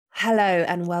Hello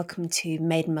and welcome to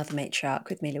Maiden, Mother, Matriarch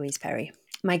with me, Louise Perry.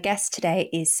 My guest today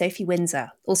is Sophie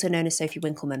Windsor, also known as Sophie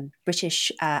Winkleman,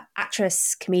 British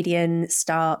actress, comedian,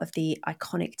 star of the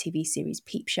iconic TV series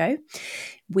Peep Show.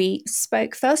 We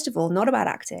spoke, first of all, not about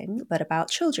acting, but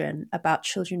about children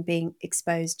being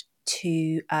exposed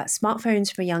to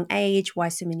smartphones from a young age, why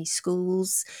so many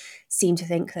schools seem to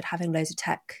think that having loads of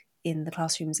tech in the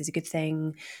classrooms is a good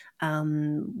thing,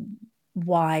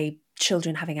 why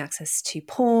children having access to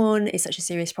porn is such a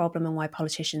serious problem, and why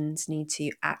politicians need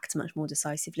to act much more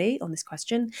decisively on this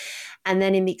question. And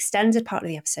then in the extended part of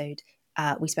the episode,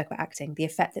 we spoke about acting, the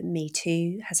effect that Me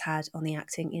Too has had on the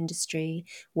acting industry,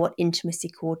 what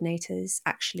intimacy coordinators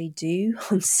actually do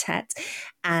on set,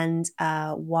 and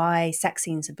why sex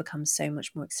scenes have become so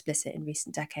much more explicit in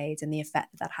recent decades, and the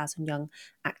effect that that has on young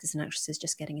actors and actresses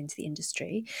just getting into the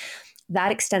industry.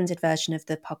 That extended version of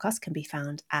the podcast can be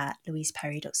found at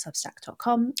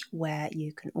louiseperry.substack.com, where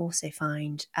you can also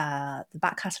find the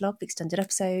back catalogue, the extended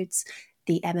episodes,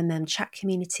 the MMM chat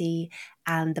community,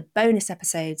 and the bonus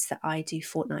episodes that I do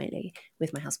fortnightly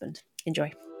with my husband.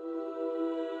 Enjoy.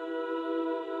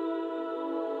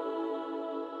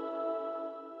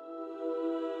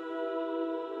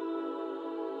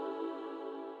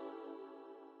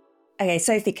 Okay,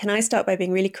 Sophie, can I start by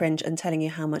being really cringe and telling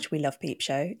you how much we love Peep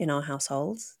Show in our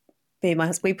households? Me and my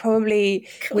husband, we probably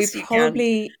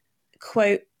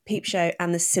quote Peep Show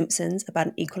and The Simpsons about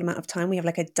an equal amount of time. We have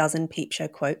like a dozen Peep Show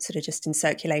quotes that are just in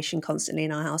circulation constantly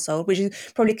in our household, which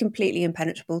is probably completely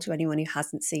impenetrable to anyone who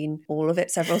hasn't seen all of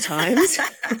it several times.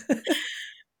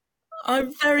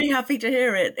 I'm very happy to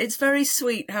hear it. It's very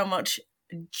sweet how much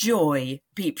joy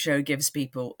Peep Show gives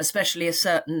people, especially a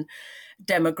certain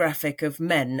demographic of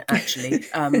men, actually.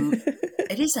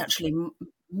 It is actually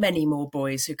many more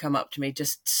boys who come up to me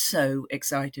just so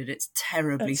excited. It's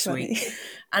terribly That's sweet. funny.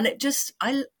 And it just,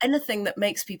 anything that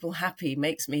makes people happy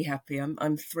makes me happy.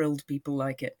 I'm thrilled people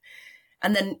like it.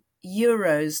 And then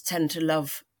Euros tend to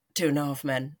love Two and a Half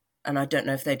Men. And I don't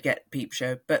know if they'd get Peep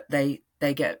Show, but they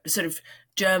get sort of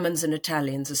Germans and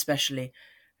Italians especially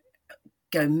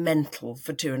go mental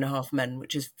for Two and a Half Men,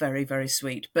 which is very, very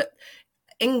sweet. But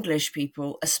English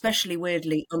people, especially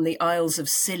weirdly on the Isles of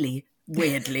Scilly,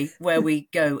 weirdly, where we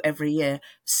go every year,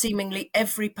 seemingly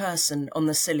every person on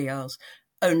the Scilly Isles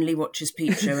only watches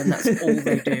Peep Show and that's all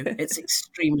they do. It's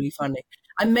extremely funny.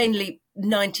 I'm mainly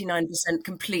 99%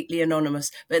 completely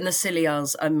anonymous, but in the Scilly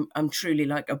Isles, I'm truly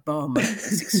like Obama.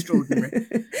 It's extraordinary.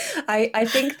 I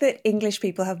think that English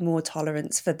people have more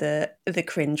tolerance for the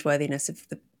cringe-worthiness of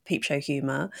the Peep Show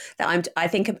humour. I'm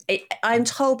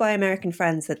told by American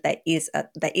friends that there is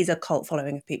a cult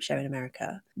following of Peep Show in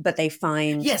America, but they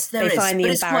find yes, the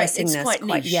embarrassingness quite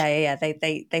niche. Yeah.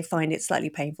 They find it slightly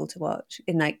painful to watch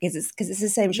in like because it's the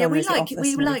same genre as The Office.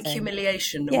 We like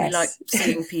humiliation. Yes. We like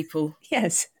seeing people.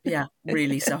 Yes. Yeah,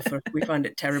 really suffer. We find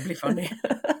it terribly funny.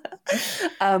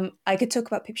 I could talk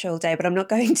about Peep Show all day, but I'm not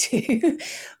going to.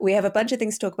 We have a bunch of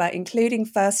things to talk about, including,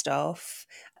 first off,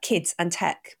 kids and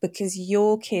tech, because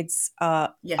your kids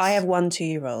are, yes. I have 1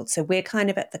 2-year-old, so we're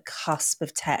kind of at the cusp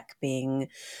of tech being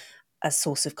a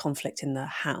source of conflict in the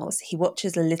house. He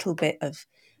watches a little bit of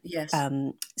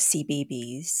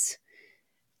CBeebies,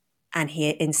 and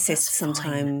he insists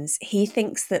sometimes, he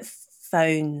thinks that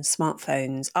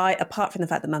smartphones, apart from the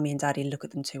fact that mummy and daddy look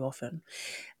at them too often,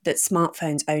 that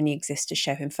smartphones only exist to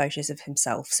show him photos of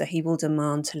himself. So he will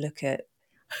demand to look at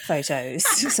photos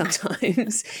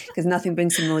sometimes because nothing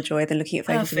brings him more joy than looking at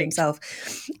photos of himself.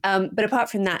 But apart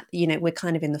from that, we're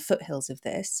kind of in the foothills of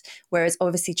this. Whereas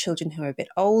obviously children who are a bit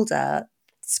older,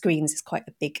 screens is quite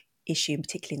a big issue,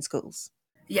 particularly in schools.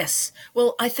 Yes.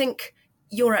 Well, I think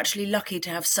you're actually lucky to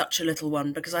have such a little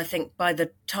one, because I think by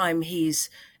the time he's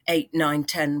 8, 9,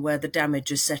 10, where the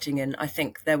damage is setting in, I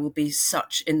think there will be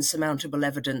such insurmountable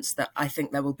evidence that I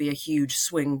think there will be a huge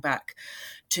swing back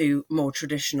to more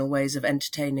traditional ways of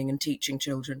entertaining and teaching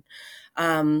children.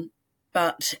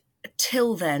 But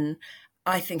till then,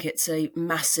 I think it's a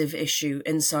massive issue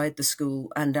inside the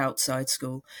school and outside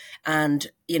school. And,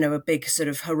 a big sort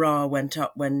of hurrah went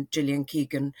up when Gillian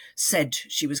Keegan said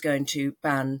she was going to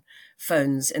ban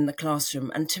phones in the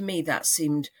classroom. And to me, that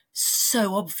seemed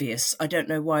so obvious. I don't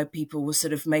know why people were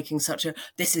sort of making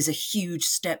this is a huge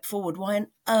step forward. Why on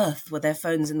earth were there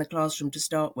phones in the classroom to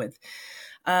start with?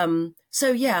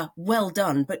 So yeah, well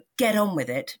done, but get on with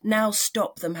it. Now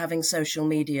stop them having social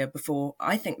media before,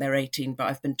 I think they're 18, but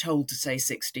I've been told to say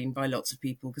 16 by lots of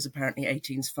people because apparently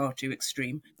 18 is far too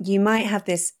extreme. You might have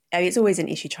this, it's always an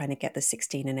issue trying to get the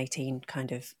 16 and 18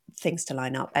 kind of things to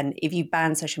line up. And if you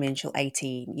ban social media until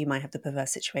 18, you might have the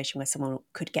perverse situation where someone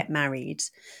could get married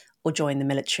or join the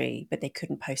military, but they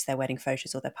couldn't post their wedding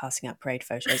photos or their passing out parade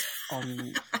photos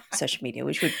on social media,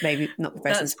 which would maybe not be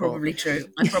very That's sensible. probably true.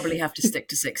 I probably have to stick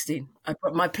to 16.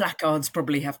 My placards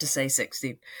probably have to say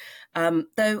 16.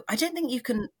 Though I don't think you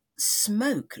can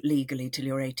smoke legally till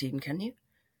you're 18, can you?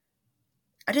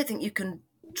 I don't think you can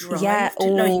drive. Yeah,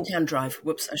 No, you can drive.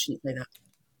 Whoops, I shouldn't say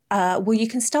that. Well, you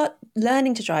can start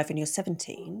learning to drive when you're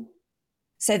 17.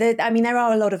 So, there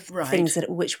are a lot of things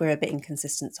which we're a bit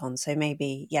inconsistent on. So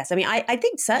maybe, yes. I mean, I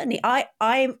think certainly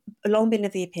I've long been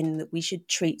of the opinion that we should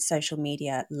treat social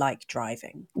media like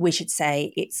driving. We should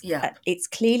say it's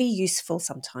clearly useful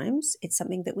sometimes. It's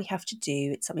something that we have to do.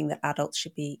 It's something that adults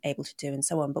should be able to do and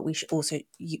so on. But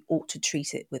you ought to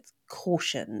treat it with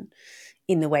caution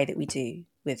in the way that we do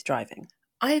with driving.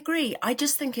 I agree. I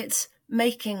just think it's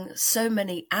making so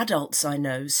many adults I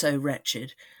know so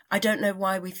wretched. I don't know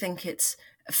why we think it's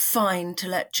fine to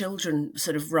let children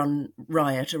sort of run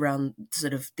riot around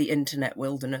sort of the internet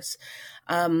wilderness.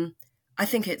 I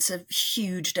think it's a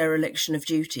huge dereliction of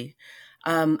duty.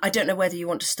 I don't know whether you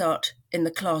want to start in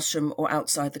the classroom or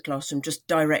outside the classroom. Just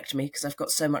direct me, because I've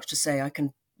got so much to say. I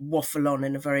can waffle on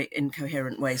in a very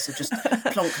incoherent way. So just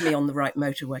plonk me on the right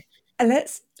motorway.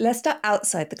 Let's start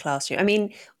outside the classroom. I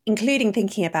mean, including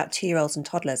thinking about 2-year-olds and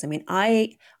toddlers. I mean,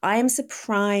 I am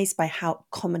surprised by how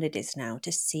common it is now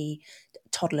to see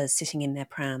toddlers sitting in their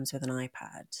prams with an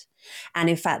iPad.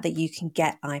 And in fact, that you can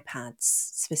get iPads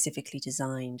specifically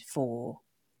designed for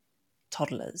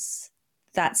toddlers.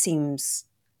 That seems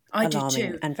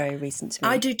alarming and very recent to me.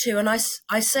 I do too. And I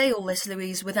say all this,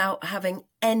 Louise, without having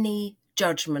any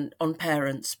judgment on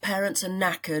parents. Parents are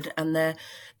knackered and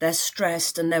they're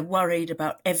stressed and they're worried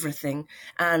about everything.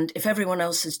 And if everyone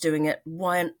else is doing it,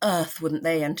 why on earth wouldn't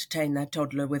they entertain their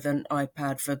toddler with an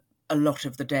iPad for a lot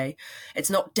of the day? It's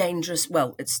not dangerous.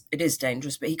 Well, it is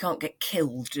dangerous, but he can't get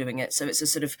killed doing it. So it's a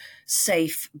sort of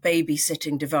safe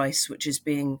babysitting device, which is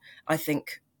being, I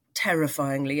think,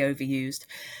 terrifyingly overused.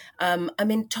 I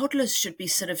mean, toddlers should be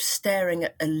sort of staring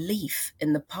at a leaf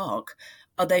in the park,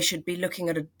 or they should be looking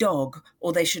at a dog,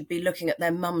 or they should be looking at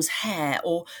their mum's hair,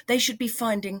 or they should be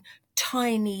finding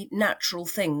tiny natural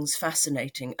things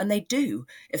fascinating. And they do,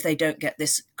 if they don't get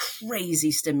this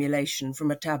crazy stimulation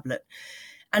from a tablet.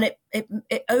 And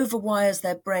it overwires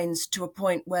their brains to a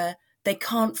point where they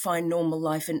can't find normal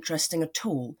life interesting at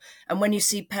all. And when you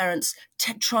see parents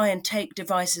try and take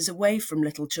devices away from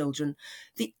little children,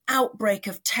 the outbreak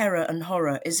of terror and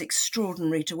horror is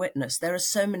extraordinary to witness. There are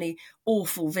so many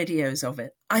awful videos of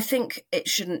it. I think it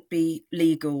shouldn't be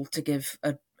legal to give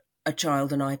a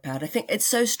child an iPad. I think it's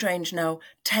so strange now.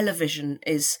 Television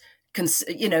is, in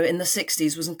the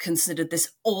 60s wasn't considered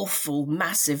this awful,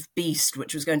 massive beast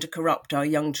which was going to corrupt our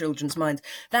young children's minds.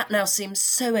 That now seems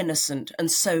so innocent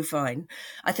and so fine.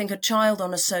 I think a child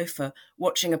on a sofa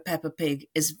watching a Peppa Pig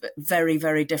is very,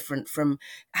 very different from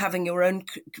having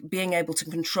being able to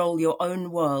control your own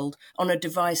world on a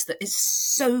device that is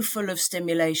so full of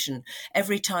stimulation.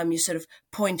 Every time you sort of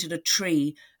point at a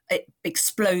tree, it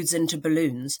explodes into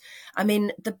balloons. I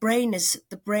mean, the brain is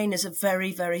a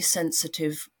very, very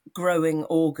sensitive, growing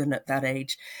organ at that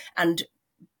age, and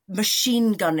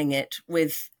machine gunning it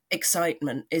with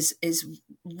excitement is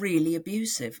really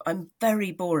abusive. I'm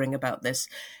very boring about this,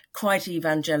 quite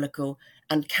evangelical,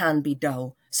 and can be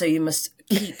dull. So you must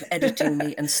keep editing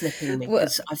me and snipping me,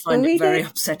 because I find it very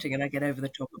upsetting and I get over the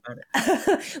top about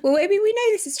it. Well, I mean, we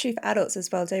know this is true for adults as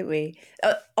well, don't we?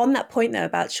 On that point, though,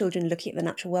 about children looking at the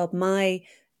natural world, my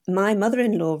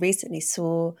mother-in-law recently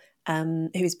saw, who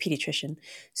was a paediatrician,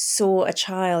 saw a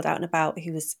child out and about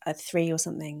who was 3 or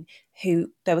something,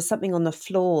 who there was something on the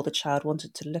floor the child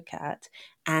wanted to look at.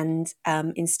 And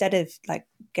instead of like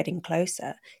getting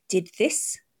closer, did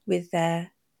this with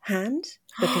their hand,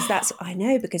 because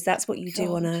that's what you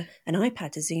do on an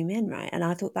iPad to zoom in, right? And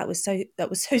I thought that was so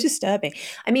disturbing.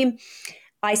 I mean,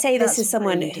 I say this as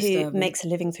someone really who makes a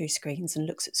living through screens and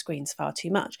looks at screens far too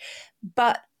much,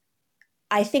 but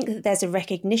I think that there's a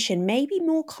recognition, maybe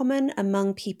more common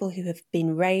among people who have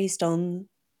been raised on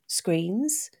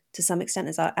screens to some extent,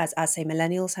 as say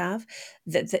millennials have,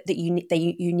 that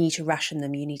you need to ration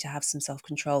them. You need to have some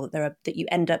self-control. That you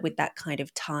end up with that kind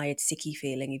of tired, sicky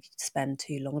feeling if you spend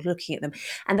too long looking at them,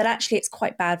 and that actually it's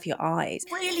quite bad for your eyes.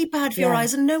 Really bad for your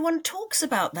eyes, and no one talks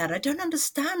about that. I don't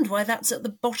understand why that's at the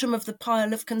bottom of the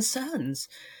pile of concerns.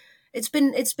 It's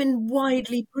been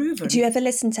widely proven. Do you ever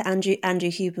listen to Andrew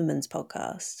Huberman's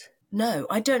podcast? No,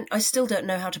 I don't. I still don't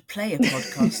know how to play a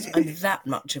podcast. I'm that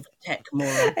much of a tech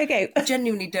moron. Okay. I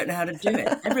genuinely don't know how to do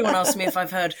it. Everyone asks me if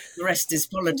I've heard The Rest is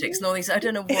Politics and all these. I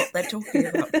don't know what they're talking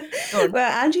about. Go on.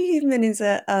 Well, Andrew Huberman is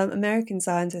a American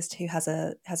scientist who has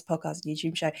a podcast and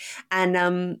YouTube show,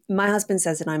 and my husband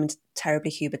says that I'm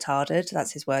terribly Hubertarded.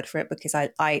 That's his word for it, because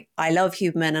I love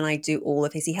Huberman and I do all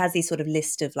of his. He has these sort of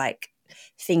list of like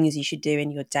things you should do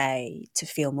in your day to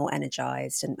feel more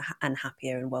energized and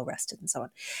happier and well rested and so on,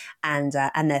 and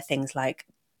they're things like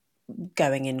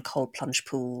going in cold plunge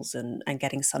pools and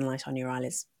getting sunlight on your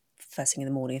eyelids first thing in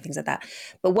the morning and things like that.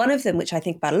 But one of them, which I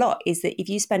think about a lot, is that if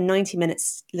you spend 90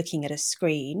 minutes looking at a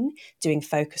screen doing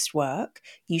focused work,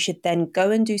 you should then go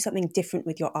and do something different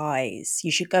with your eyes.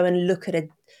 You should go and look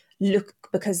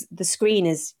because the screen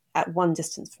is at one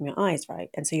distance from your eyes, right?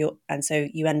 And so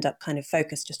you end up kind of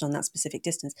focused just on that specific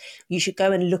distance. You should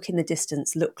go and look in the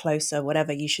distance, look closer,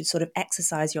 whatever. You should sort of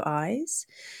exercise your eyes.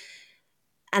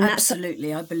 And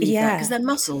absolutely, I believe that, because they're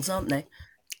muscles, aren't they?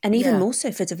 And even more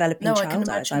so for developing child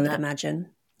eyes, I would that.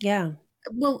 imagine. Yeah.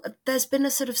 Well, there's been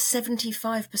a sort of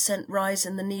 75% rise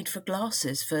in the need for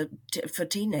glasses for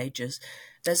teenagers.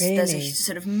 There's a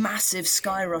sort of massive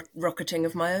skyrocketing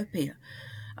of myopia.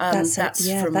 That's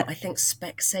from, I think,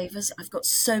 Specsavers. I've got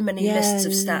so many lists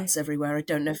of stats everywhere. I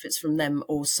don't know if it's from them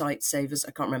or Sightsavers.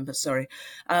 I can't remember, sorry.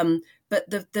 But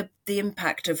the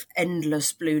impact of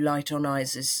endless blue light on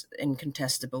eyes is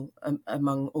incontestable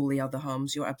among all the other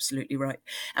harms. You're absolutely right.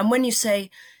 And when you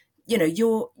say,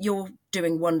 you're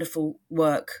doing wonderful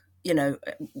work,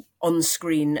 on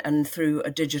screen and through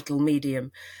a digital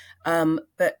medium,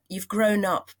 but you've grown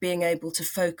up being able to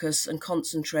focus and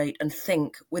concentrate and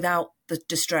think without the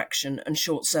distraction and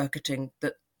short-circuiting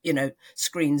that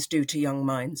screens do to young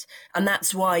minds. And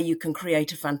that's why you can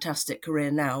create a fantastic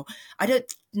career now. I don't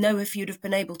know if you'd have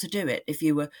been able to do it if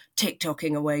you were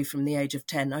TikToking away from the age of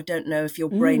 10. I don't know if your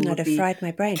brain would be fried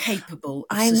my brain. Capable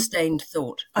of sustained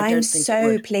thought. I'm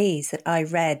so pleased that I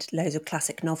read loads of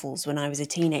classic novels when I was a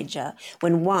teenager,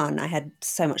 when one, I had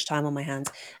so much time on my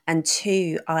hands, and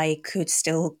two, I could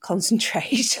still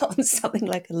concentrate on something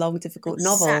like a long, difficult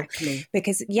novel.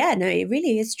 Because, it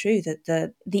really is true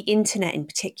that the internet in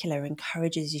particular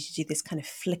encourages you to do this kind of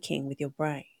flicking with your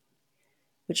brain,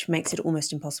 which makes it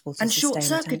almost impossible to sustain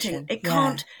short-circuiting.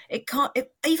 Attention.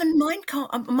 Even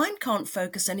mine can't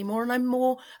focus anymore, and I'm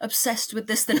more obsessed with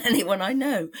this than anyone I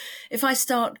know. If I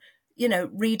start,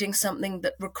 reading something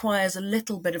that requires a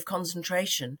little bit of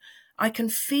concentration, I can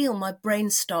feel my brain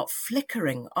start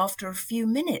flickering after a few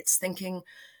minutes, thinking,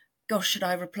 gosh, should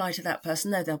I reply to that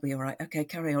person? No, they'll be all right. Okay,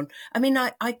 carry on. I mean,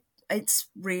 it's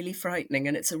really frightening,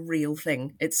 and it's a real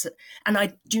thing. And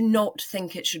I do not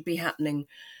think it should be happening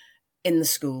in the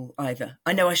school either.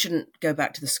 I know I shouldn't go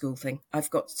back to the school thing. I've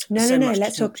got much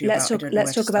to talk to you about.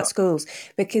 Let's talk about schools,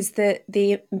 because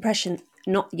the impression,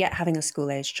 not yet having a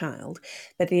school-age child,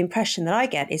 but the impression that I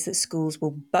get is that schools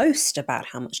will boast about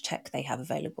how much tech they have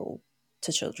available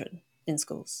to children in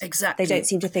schools. Exactly. They don't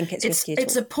seem to think it's risky at all.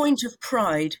 It's a point of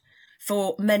pride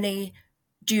for many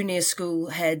junior school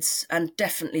heads and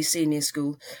definitely senior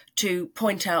school to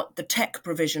point out the tech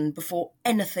provision before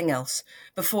anything else,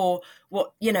 before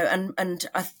what, and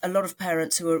a lot of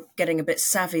parents who are getting a bit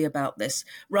savvy about this,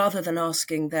 rather than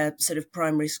asking their sort of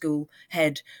primary school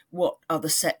head, what are the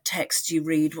set texts you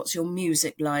read? What's your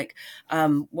music like?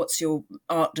 What's your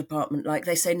art department like?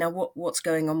 They say, now what's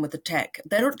going on with the tech?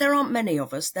 There aren't many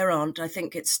of us. There aren't. I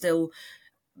think it's still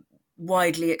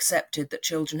widely accepted that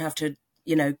children have to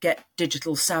get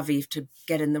digital savvy to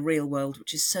get in the real world,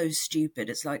 which is so stupid.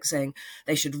 It's like saying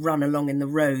they should run along in the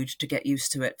road to get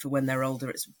used to it for when they're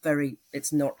older.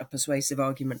 It's not a persuasive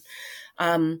argument.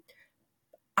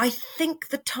 I think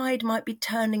the tide might be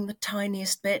turning the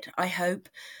tiniest bit, I hope.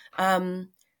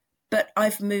 But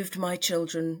I've moved my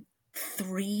children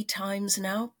 3 times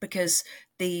now because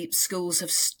the schools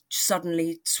have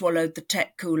suddenly swallowed the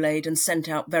tech Kool-Aid and sent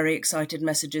out very excited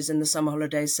messages in the summer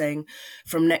holidays saying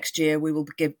from next year we will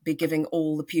be giving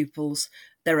all the pupils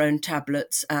their own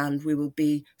tablets and we will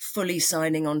be fully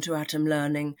signing on to Atom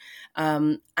Learning.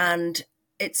 And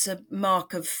it's a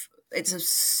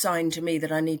sign to me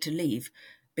that I need to leave,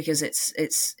 because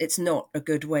it's not a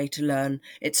good way to learn.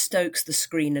 It stokes the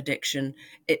screen addiction.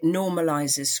 It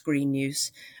normalizes screen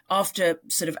use. After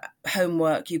sort of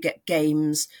homework, you get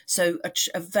games. So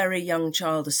a very young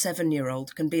child, a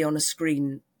 7-year-old, can be on a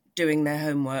screen doing their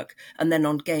homework and then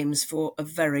on games for a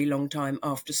very long time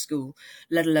after school,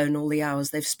 let alone all the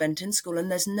hours they've spent in school.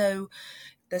 And there's no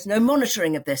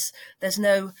monitoring of this. There's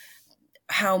no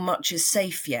how much is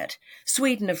safe yet.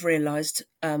 Sweden have realised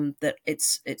that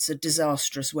it's a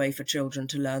disastrous way for children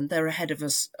to learn. They're ahead of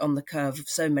us on the curve of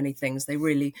so many things. They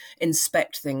really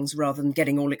inspect things rather than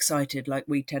getting all excited like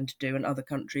we tend to do in other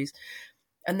countries.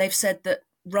 And they've said that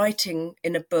writing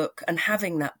in a book and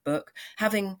having that book,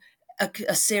 having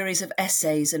a series of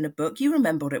essays in a book, you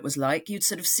remember what it was like. You'd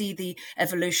sort of see the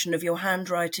evolution of your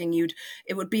handwriting.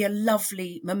 It would be a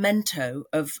lovely memento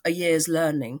of a year's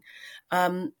learning.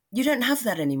 You don't have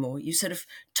that anymore. You sort of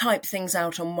type things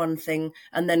out on one thing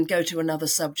and then go to another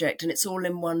subject, and it's all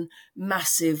in one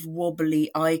massive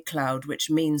wobbly iCloud, which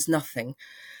means nothing.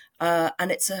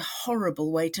 And it's a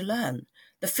horrible way to learn.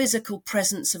 The physical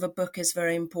presence of a book is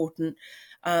very important.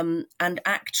 And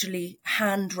actually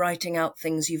handwriting out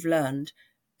things you've learned,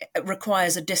 it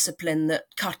requires a discipline that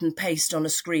cut and paste on a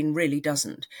screen really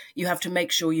doesn't. You have to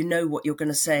make sure you know what you're going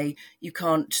to say. You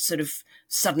can't sort of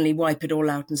suddenly wipe it all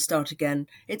out and start again.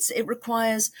 It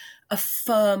requires a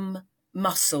firm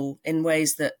muscle in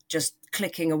ways that just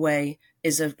clicking away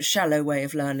is a shallow way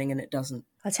of learning, and it doesn't.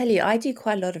 I'll tell you, I do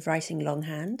quite a lot of writing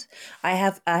longhand. I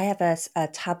have a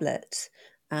tablet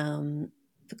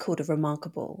called a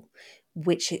Remarkable,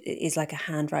 which is like a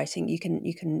handwriting. You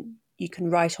can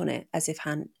write on it as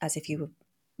if you were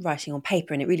writing on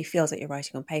paper, and it really feels like you're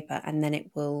writing on paper. And then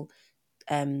it will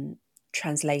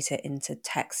translate it into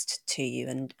text to you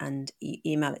and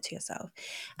email it to yourself.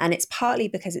 And it's partly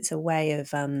because it's a way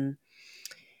of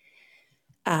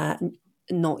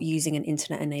not using an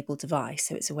internet-enabled device,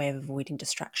 so it's a way of avoiding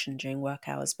distraction during work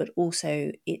hours. But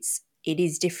also, it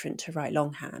is different to write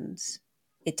longhand.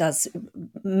 It does,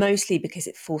 mostly because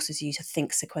it forces you to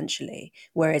think sequentially.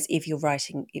 Whereas if you're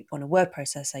writing on a word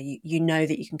processor, you know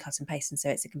that you can cut and paste, and so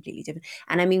it's a completely different.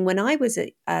 And I mean, when I was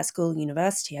at school and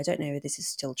university, I don't know if this is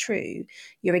still true,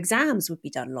 your exams would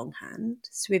be done longhand.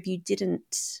 So if you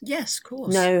didn't, yes, of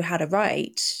course, know how to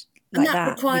write like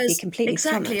that, you'd be completely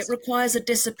exactly. flummoxed. It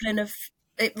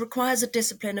requires a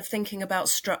discipline of thinking about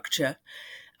structure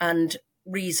and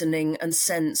reasoning and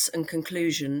sense and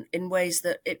conclusion in ways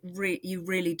that you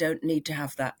really don't need to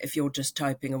have that if you're just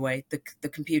typing away. The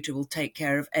computer will take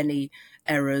care of any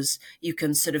errors. You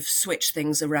can sort of switch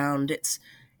things around.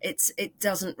 It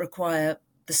doesn't require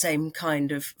the same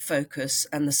kind of focus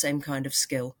and the same kind of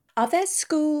skill. Are there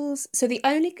schools? So the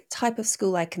only type of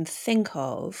school I can think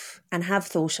of and have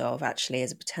thought of actually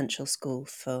as a potential school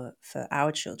for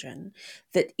our children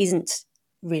that isn't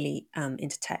really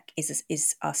into tech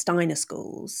is our Steiner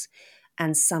schools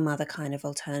and some other kind of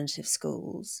alternative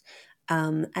schools.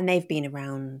 And they've been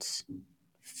around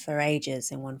for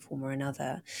ages in one form or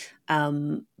another.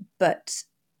 But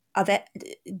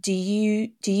do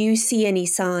you see any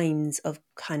signs of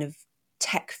kind of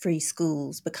tech-free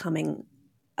schools becoming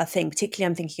a thing? Particularly,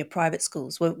 I'm thinking of private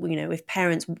schools where, if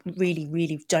parents really,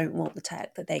 really don't want the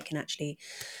tech, that they can actually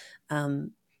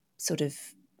sort of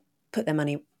put their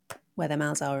money where their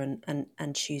mouths are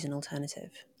and choose an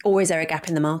alternative. Or is there a gap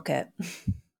in the market?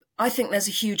 I think there's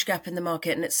a huge gap in the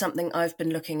market, and it's something I've been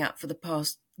looking at for the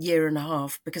past year and a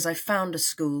half, because I found a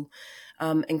school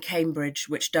in Cambridge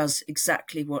which does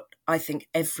exactly what I think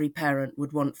every parent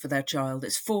would want for their child.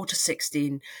 It's 4 to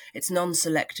 16. It's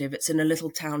non-selective. It's in a little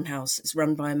townhouse. It's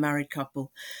run by a married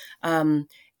couple.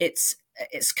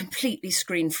 It's completely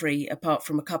screen-free, apart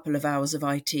from a couple of hours of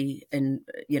IT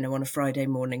on a Friday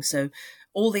morning. So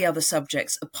all the other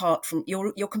subjects, apart from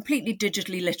you're completely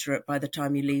digitally literate by the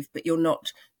time you leave, but you're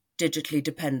not digitally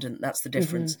dependent. That's the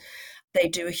difference. Mm-hmm. They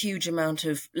do a huge amount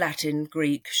of Latin,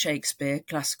 Greek, Shakespeare,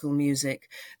 classical music.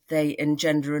 They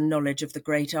engender a knowledge of the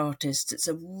great artists. It's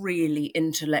a really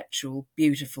intellectual,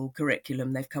 beautiful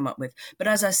curriculum they've come up with. But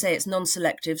as I say, it's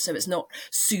non-selective, so it's not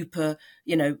super,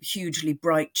 hugely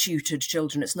bright tutored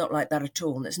children. It's not like that at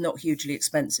all, and it's not hugely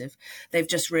expensive. They've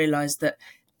just realised that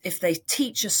if they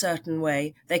teach a certain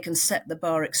way, they can set the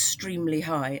bar extremely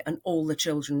high and all the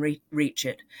children reach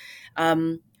it.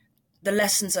 The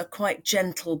lessons are quite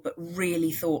gentle but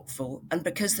really thoughtful. And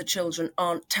because the children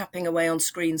aren't tapping away on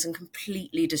screens and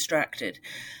completely distracted,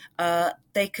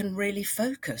 they can really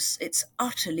focus. It's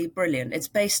utterly brilliant. It's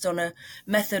based on a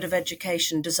method of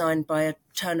education designed by a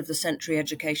turn-of-the-century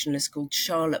educationalist called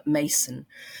Charlotte Mason,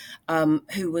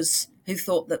 who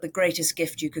thought that the greatest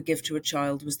gift you could give to a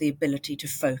child was the ability to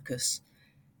focus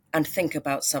and think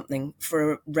about something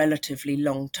for a relatively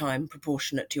long time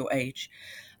proportionate to your age.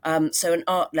 So an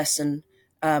art lesson,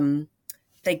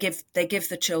 they give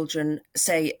the children,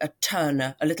 say, a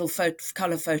Turner, a little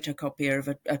colour photocopier of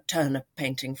a Turner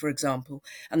painting, for example,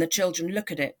 and the children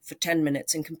look at it for 10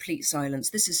 minutes in complete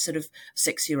silence. This is sort of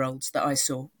 6-year-olds that I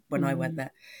saw when I went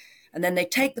there. And then they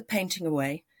take the painting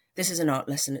away. This is an art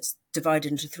lesson. It's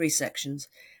divided into 3 sections.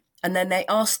 And then they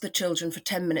ask the children for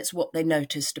 10 minutes what they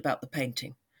noticed about the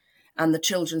painting. And the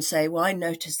children say, well, I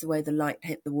noticed the way the light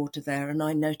hit the water there, and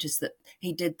I noticed that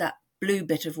he did that blue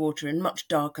bit of water in much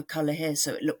darker colour here,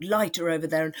 so it looked lighter over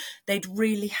there. And they'd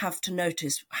really have to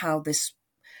notice how this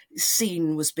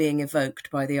scene was being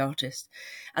evoked by the artist.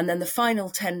 And then the final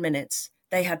 10 minutes,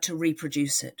 they had to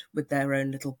reproduce it with their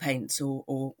own little paints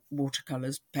or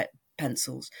watercolours,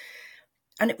 pencils.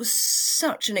 And it was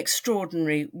such an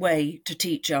extraordinary way to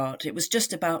teach art. It was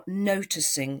just about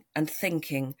noticing and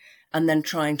thinking and then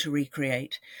trying to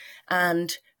recreate.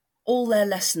 And all their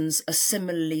lessons are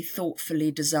similarly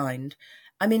thoughtfully designed.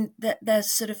 I mean,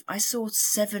 there's sort of, I saw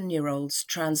 7-year-olds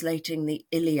translating the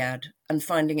Iliad and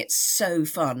finding it so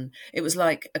fun. It was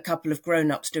like a couple of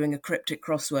grown-ups doing a cryptic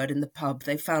crossword in the pub.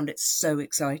 They found it so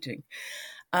exciting.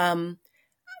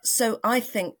 So I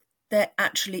think there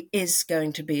actually is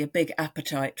going to be a big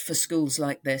appetite for schools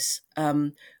like this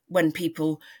when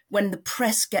the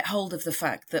press get hold of the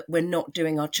fact that we're not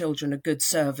doing our children a good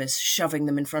service, shoving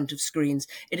them in front of screens.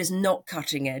 It is not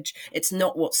cutting edge. It's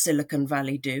not what Silicon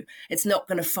Valley do. It's not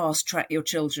going to fast track your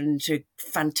children into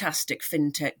fantastic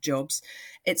fintech jobs.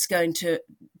 It's going to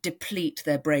deplete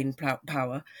their brain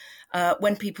power.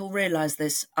 When people realise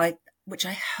this, which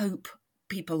I hope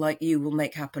people like you will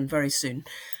make happen very soon,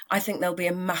 I think there'll be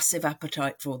a massive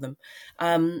appetite for them.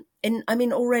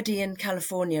 Already in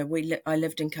California, I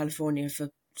lived in California for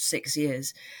 6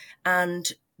 years,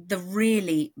 and the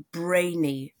really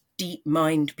brainy, deep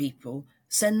mind people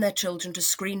send their children to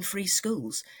screen-free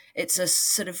schools. It's a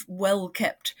sort of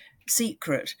well-kept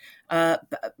secret. Mark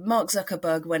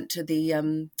Zuckerberg went to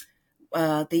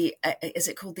is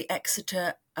it called the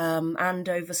Exeter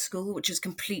Andover School, which is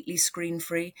completely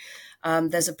screen-free.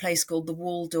 There's a place called the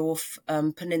Waldorf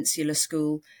Peninsula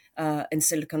School in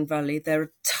Silicon Valley. There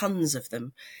are tons of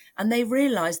them. And they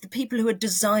realise the people who are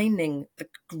designing the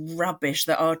rubbish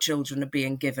that our children are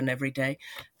being given every day,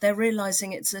 they're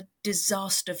realising it's a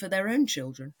disaster for their own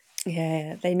children.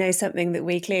 Yeah, they know something that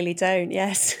we clearly don't,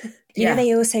 yes.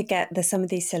 They also get some of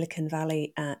these Silicon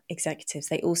Valley executives,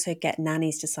 they also get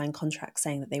nannies to sign contracts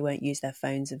saying that they won't use their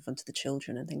phones in front of the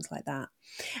children and things like that.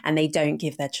 And they don't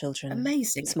give their children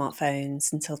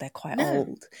smartphones until they're quite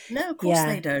old. No, of course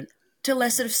they don't. Till they're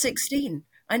sort of 16.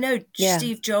 I know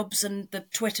Steve Jobs and the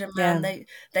Twitter man,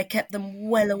 they kept them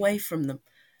well away from them.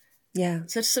 Yeah.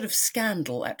 So it's sort of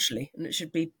scandal, actually. And it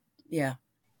should be,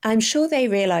 I'm sure they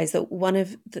realise that one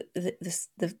of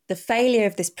the failure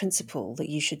of this principle that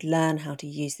you should learn how to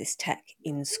use this tech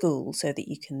in school so that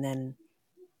you can then,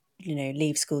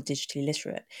 leave school digitally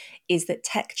literate, is that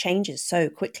tech changes so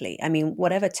quickly. I mean,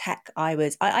 whatever tech I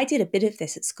did a bit of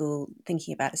this at school,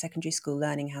 thinking about secondary school,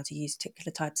 learning how to use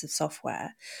particular types of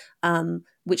software,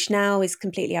 which now is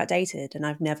completely outdated, and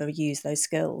I've never used those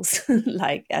skills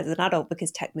like as an adult because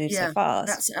tech moves so fast.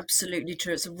 That's absolutely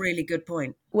true. It's a really good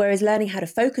point. Whereas learning how to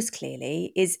focus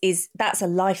clearly is that's a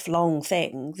lifelong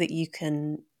thing that you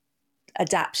can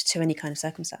adapt to any kind of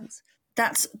circumstance.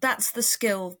 That's the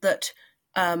skill that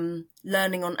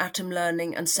learning on Atom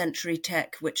Learning and Century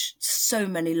Tech, which so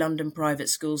many London private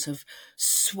schools have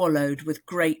swallowed with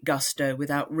great gusto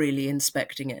without really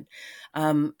inspecting it.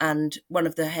 And one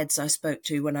of the heads I spoke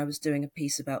to when I was doing a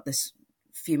piece about this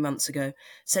a few months ago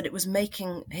said it was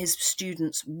making his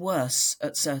students worse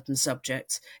at certain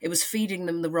subjects. It was feeding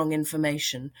them the wrong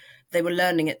information. They were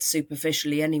learning it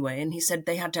superficially anyway. And he said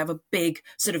they had to have a big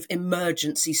sort of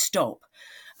emergency stop.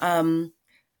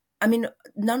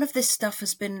 None of this stuff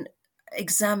has been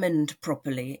examined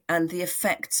properly, and the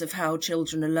effects of how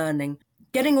children are learning.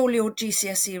 Getting all your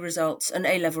GCSE results and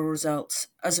A-level results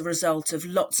as a result of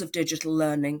lots of digital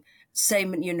learning,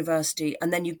 same at university,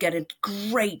 and then you get a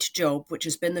great job, which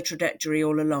has been the trajectory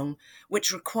all along,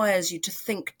 which requires you to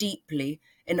think deeply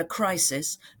in a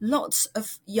crisis. Lots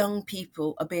of young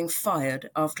people are being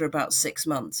fired after about 6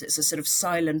 months. It's a sort of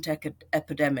silent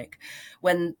epidemic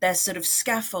when their sort of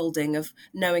scaffolding of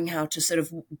knowing how to sort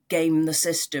of game the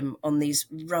system on these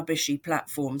rubbishy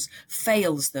platforms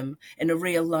fails them in a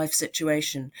real life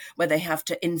situation where they have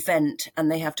to invent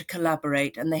and they have to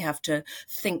collaborate and they have to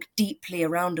think deeply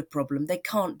around a problem. They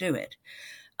can't do it.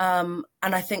 And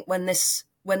I think when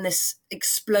this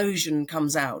explosion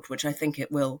comes out, which I think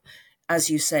it will, as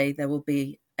you say, there will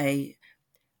be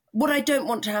what I don't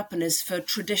want to happen is for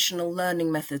traditional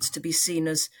learning methods to be seen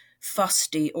as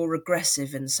fusty or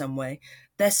regressive in some way.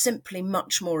 They're simply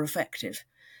much more effective.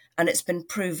 And it's been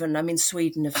proven,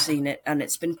 Sweden have seen it, and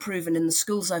it's been proven in the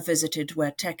schools I visited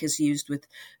where tech is used with,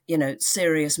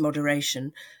 serious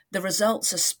moderation. The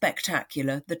results are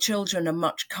spectacular. The children are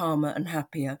much calmer and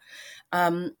happier.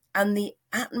 And the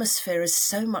atmosphere is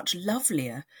so much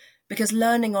lovelier because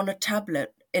learning on a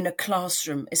tablet in a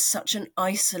classroom is such an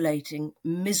isolating,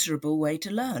 miserable way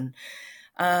to learn.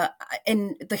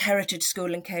 In the Heritage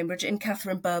School in Cambridge, in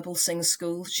Catherine Burblesing's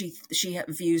school, she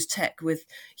views tech with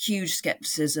huge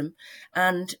scepticism,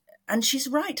 and she's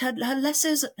right. Her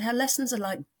lessons are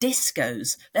like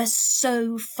discos. They're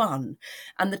so fun,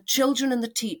 and the children and the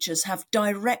teachers have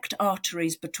direct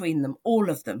arteries between them, all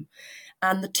of them.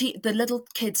 And the little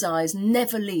kids' eyes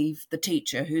never leave the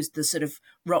teacher, who's the sort of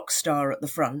rock star at the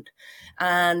front,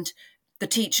 and the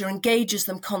teacher engages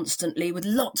them constantly with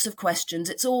lots of questions.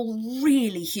 It's all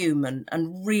really human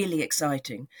and really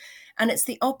exciting. And it's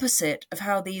the opposite of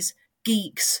how these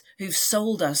geeks who've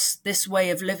sold us this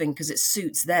way of living because it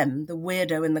suits them, the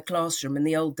weirdo in the classroom in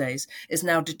the old days, is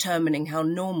now determining how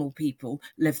normal people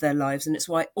live their lives. And it's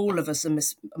why all of us are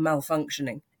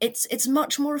malfunctioning. It's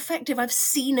much more effective. I've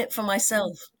seen it for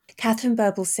myself. Catherine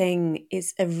Burblesing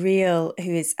is who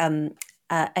is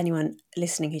anyone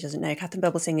listening who doesn't know, Catherine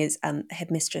Burblesing is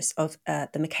headmistress of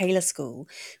the Michaela School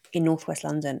in northwest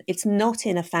London. It's not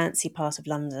in a fancy part of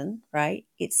London, right?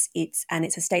 It's a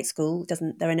state school.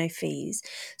 There are no fees,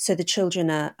 so the children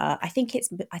are. I think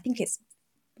it's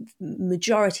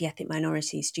majority ethnic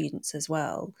minority students as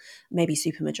well, maybe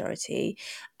super majority.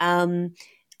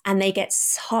 And they get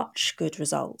such good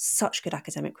results, such good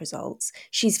academic results.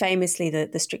 She's famously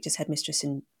the strictest headmistress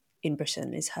in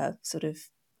Britain, is her sort of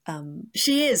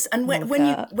she is. And when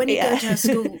you yeah. go to her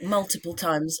school multiple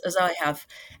times, as I have,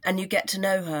 and you get to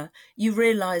know her, you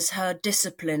realise her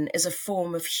discipline is a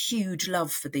form of huge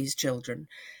love for these children.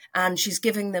 And she's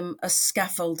giving them a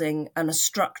scaffolding and a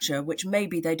structure, which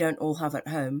maybe they don't all have at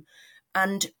home.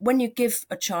 And when you give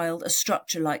a child a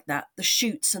structure like that, the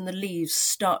shoots and the leaves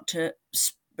start to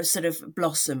sort of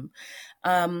blossom.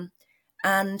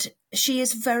 And she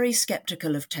is very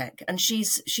sceptical of tech, and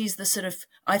she's the sort of,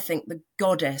 I think, the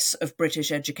goddess of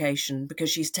British education,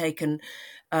 because she's taken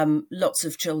lots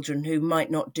of children who might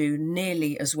not do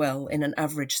nearly as well in an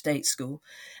average state school,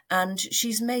 and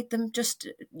she's made them just,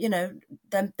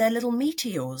 they're little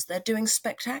meteors. They're doing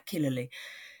spectacularly.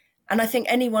 And I think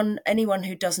anyone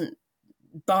who doesn't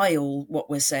buy all what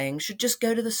we're saying should just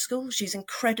go to the school. She's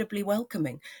incredibly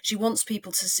welcoming. She wants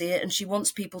people to see it, and she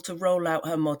wants people to roll out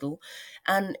her model.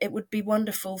 And it would be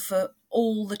wonderful for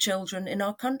all the children in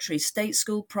our country, state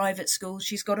school, private school.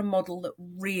 She's got a model that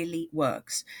really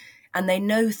works. And they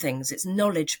know things. It's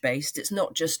knowledge-based. It's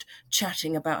not just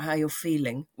chatting about how you're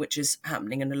feeling, which is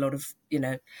happening in a lot of,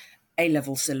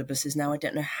 A-level syllabuses now. I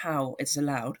don't know how it's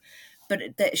allowed.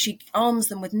 But she arms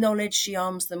them with knowledge. She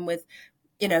arms them with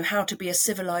how to be a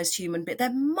civilized human being.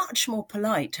 They're much more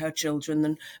polite, her children,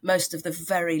 than most of the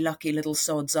very lucky little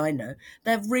sods I know.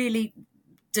 They're really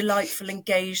delightful,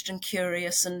 engaged and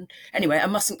curious. And anyway, I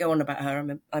mustn't go on about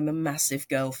her. I'm a massive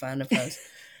girl fan of hers.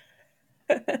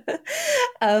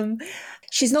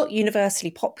 She's not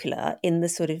universally popular in the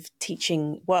sort of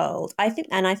teaching world, I think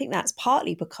that's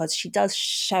partly because she does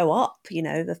show up.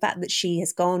 The fact that she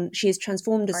has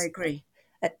transformed I agree.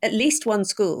 At least one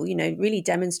school, really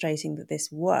demonstrating that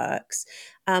this works.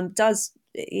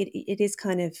 It is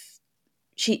kind of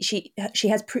she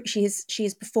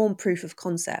has performed proof of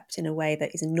concept in a way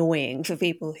that is annoying for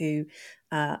people who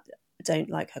don't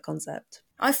like her concept.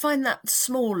 I find that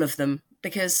small of them,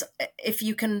 because if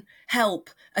you can help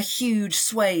a huge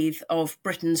swathe of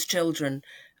Britain's children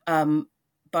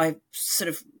by sort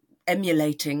of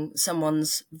emulating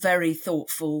someone's very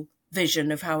thoughtful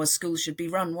vision of how a school should be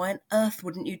run, why on earth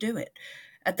wouldn't you do it?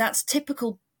 That's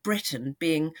typical Britain,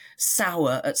 being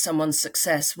sour at someone's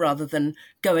success rather than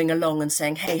going along and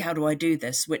saying, hey, how do I do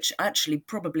this? Which actually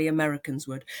probably Americans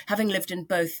would. Having lived in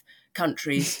both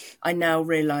countries, I now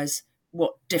realise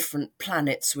what different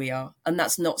planets we are. And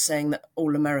that's not saying that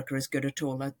all America is good at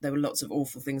all. There were lots of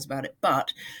awful things about it,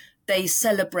 but they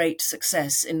celebrate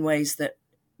success in ways that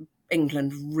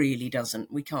England really doesn't.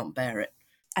 We can't bear it.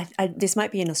 This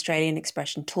might be an Australian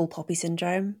expression, tall poppy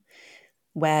syndrome,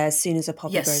 where as soon as a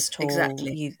poppy grows tall,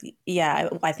 exactly.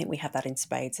 I think we have that in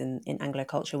spades in Anglo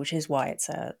culture, which is why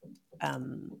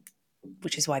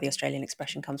which is why the Australian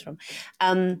expression comes from.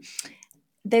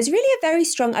 There's really a very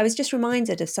strong. I was just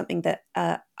reminded of something that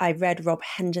I read Rob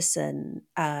Henderson,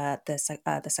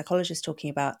 the psychologist, talking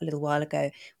about a little while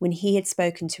ago, when he had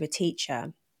spoken to a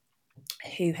teacher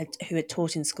who had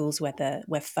taught in schools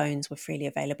where phones were freely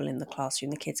available in the classroom.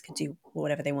 The kids could do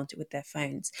whatever they wanted with their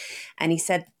phones. And he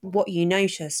said what you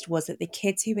noticed was that the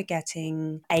kids who were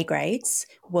getting A grades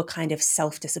were kind of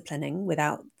self-disciplining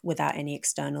without any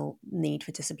external need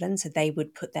for discipline. So they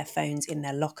would put their phones in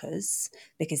their lockers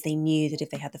because they knew that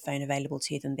if they had the phone available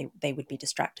to them, they would be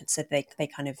distracted. So they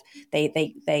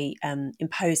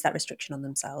imposed that restriction on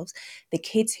themselves. The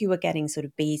kids who were getting sort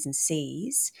of B's and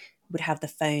C's would have the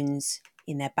phones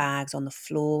in their bags on the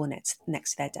floor next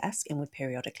to their desk and would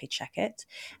periodically check it.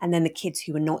 And then the kids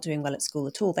who were not doing well at school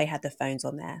at all, they had their phones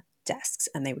on their desks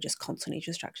and they were just constantly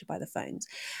distracted by the phones.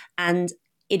 And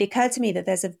it occurred to me that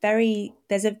there's a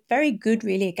very good,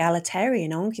 really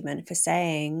egalitarian argument for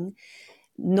saying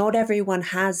not everyone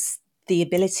has the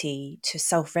ability to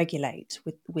self-regulate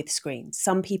with screens.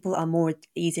 Some people are more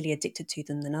easily addicted to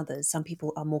them than others. Some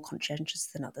people are more conscientious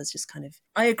than others, just kind of.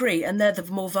 I agree, and they're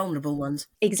the more vulnerable ones.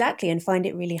 Exactly, and find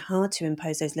it really hard to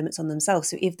impose those limits on themselves.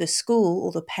 So if the school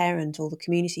or the parent or the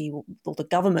community or the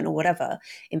government or whatever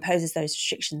imposes those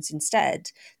restrictions instead,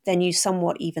 then you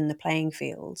somewhat even the playing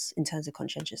fields in terms of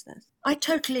conscientiousness. I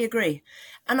totally agree.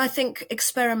 And I think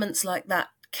experiments like that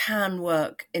can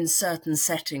work in certain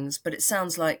settings, but it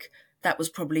sounds like that was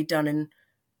probably done in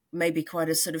maybe quite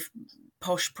a sort of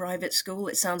posh private school.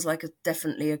 It sounds like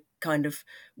definitely a kind of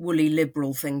woolly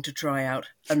liberal thing to try out.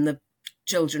 And the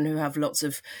children who have lots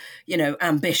of,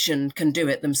 ambition can do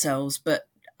it themselves. But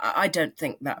I don't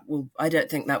think that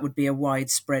would be a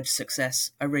widespread success.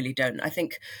 I really don't. I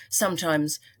think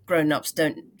sometimes grown-ups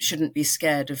shouldn't be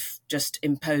scared of just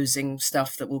imposing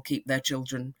stuff that will keep their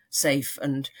children safe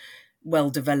and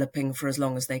well developing for as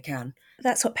long as they can.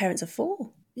 That's what parents are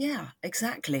for. Yeah,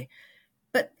 exactly.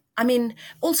 But I mean,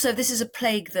 also this is a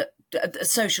plague that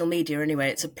social media anyway,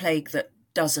 it's a plague that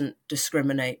doesn't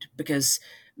discriminate, because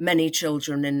many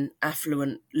children in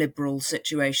affluent liberal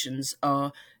situations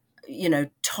are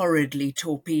torridly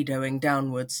torpedoing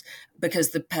downwards because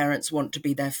the parents want to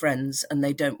be their friends and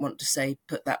they don't want to say,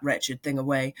 put that wretched thing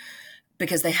away,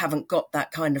 because they haven't got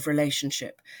that kind of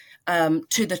relationship.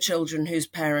 To the children whose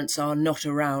parents are not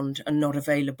around and not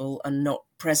available and not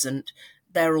present,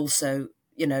 they're also,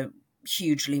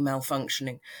 hugely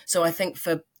malfunctioning. So I think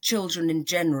for children in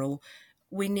general,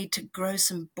 we need to grow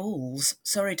some balls.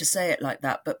 Sorry to say it like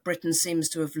that, but Britain seems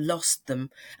to have lost them.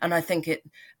 And I think it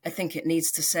needs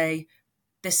to say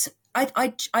this.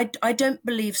 I don't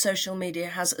believe social media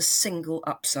has a single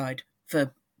upside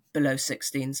for below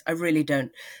 16s. I really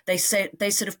don't. They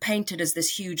sort of paint it as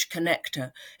this huge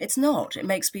connector. It's not. It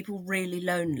makes people really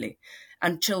lonely.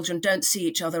 And children don't see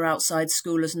each other outside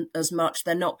school as much.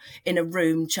 They're not in a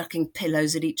room chucking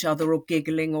pillows at each other or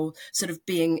giggling or sort of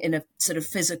being in a sort of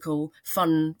physical,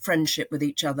 fun friendship with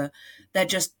each other. They're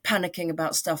just panicking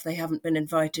about stuff they haven't been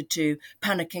invited to,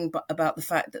 panicking about the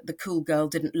fact that the cool girl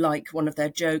didn't like one of their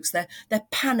jokes. They're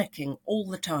panicking all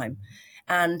the time.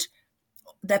 And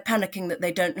they're panicking that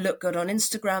they don't look good on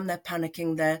Instagram. They're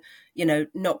panicking they're,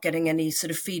 not getting any sort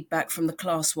of feedback from the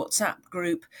class WhatsApp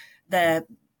group. They're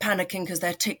panicking because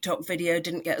their TikTok video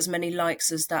didn't get as many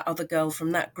likes as that other girl from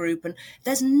that group. And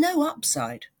there's no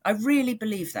upside. I really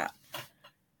believe that.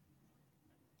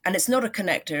 And it's not a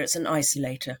connector, it's an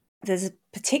isolator. There's a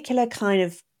particular kind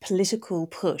of political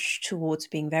push towards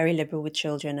being very liberal with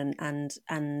children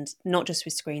and not just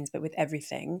with screens, but with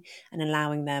everything, and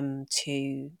allowing them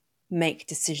to make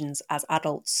decisions as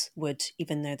adults would,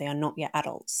 even though they are not yet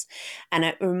adults. And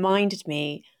it reminded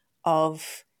me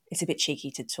of, it's a bit cheeky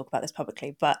to talk about this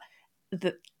publicly, but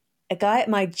a guy at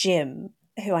my gym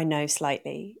who I know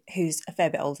slightly, who's a fair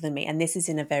bit older than me, and this is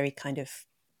in a very kind of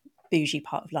bougie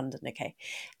part of London, okay?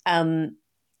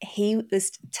 He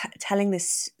was telling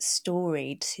this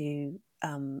story to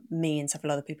me and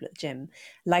several other people at the gym,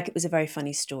 like it was a very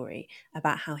funny story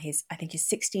about how I think his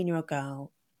 16-year-old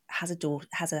girl has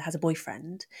a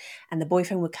boyfriend, and the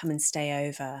boyfriend would come and stay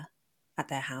over at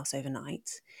their house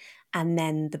overnight, and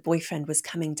then the boyfriend was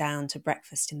coming down to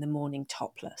breakfast in the morning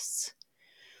topless,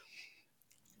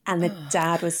 and the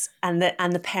dad was and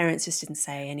the parents just didn't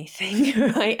say anything,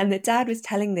 right? And the dad was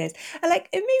telling this like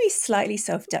it maybe slightly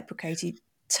self-deprecating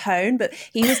tone, but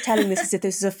he was telling this as if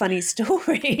this was a funny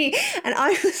story. And I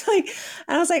was like,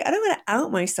 I don't want to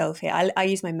out myself here. I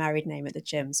use my married name at the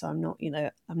gym, so I'm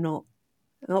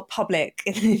not public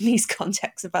in these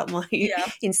contexts about my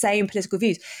insane political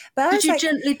views. But did you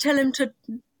gently tell him to?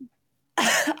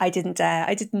 I didn't dare.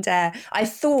 I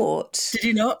thought, did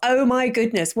you not? Oh my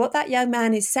goodness, what that young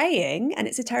man is saying, and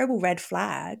it's a terrible red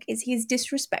flag, is he's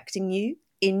disrespecting you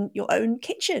in your own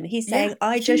kitchen. He's saying,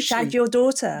 I just shagged your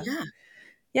daughter.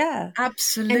 Yeah,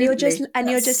 absolutely. And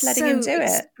you're just letting him do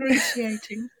it.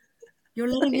 Excruciating. You're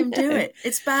letting I him do know. it.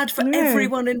 It's bad for No.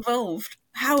 everyone involved.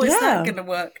 How is that Yeah. going to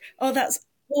work? Oh, that's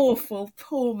awful.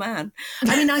 Poor man.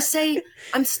 I mean,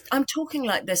 I'm talking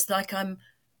like this, like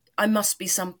I must be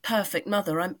some perfect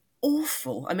mother. I'm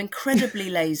awful. I'm incredibly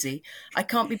lazy. I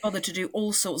can't be bothered to do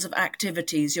all sorts of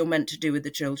activities you're meant to do with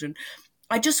the children.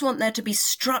 I just want there to be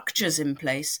structures in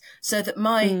place so that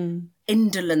my Mm.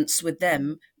 indolence with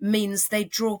them means they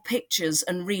draw pictures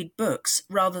and read books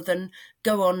rather than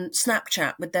go on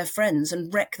Snapchat with their friends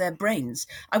and wreck their brains.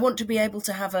 I want to be able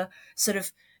to have a sort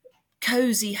of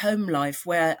cozy home life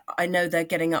where I know they're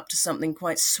getting up to something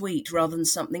quite sweet rather than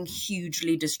something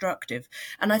hugely destructive.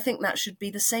 And I think that should be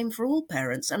the same for all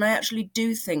parents. And I actually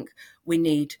do think we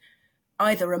need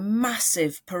either a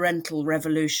massive parental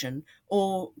revolution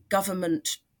or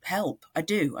government help. I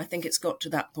do. I think it's got to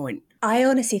that point. I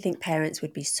honestly think parents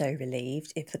would be so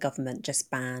relieved if the government just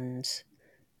banned,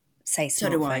 say, So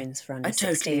do I. smartphones for I under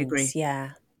totally 16s. agree.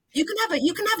 Yeah. You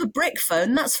can have a brick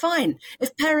phone, that's fine.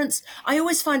 If parents I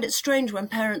always find it strange when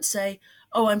parents say,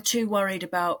 "Oh, I'm too worried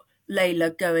about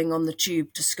Layla going on the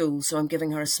tube to school, so I'm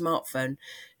giving her a smartphone."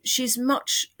 She's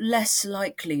much less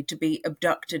likely to be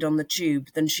abducted on the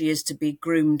tube than she is to be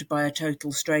groomed by a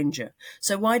total stranger.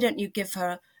 So why don't you give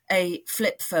her a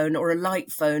flip phone or a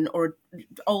light phone or an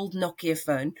old Nokia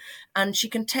phone, and she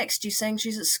can text you saying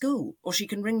she's at school, or she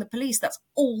can ring the police. That's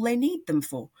all they need them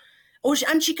for.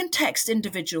 And she can text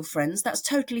individual friends. That's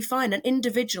totally fine. An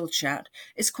individual chat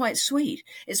is quite sweet.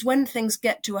 It's when things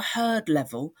get to a herd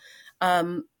level,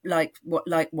 like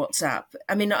WhatsApp.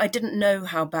 I mean, I didn't know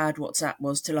how bad WhatsApp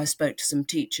was till I spoke to some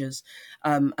teachers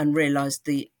and realised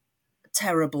the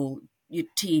terrible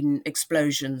teen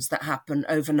explosions that happen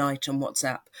overnight on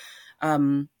WhatsApp.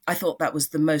 I thought that was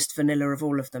the most vanilla of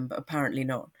all of them, but apparently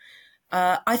not.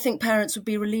 I think parents would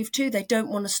be relieved too. They don't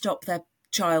want to stop their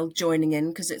child joining in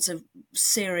because it's a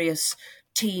serious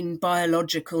teen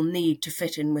biological need to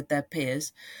fit in with their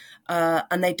peers.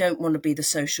 And they don't want to be the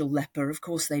social leper. Of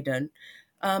course they don't.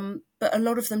 But a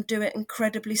lot of them do it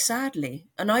incredibly sadly.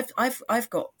 And I've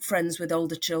got friends with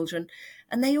older children,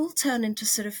 and they all turn into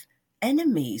sort of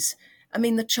enemies. I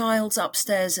mean, the child's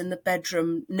upstairs in the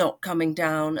bedroom not coming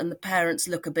down, and the parents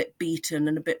look a bit beaten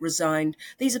and a bit resigned.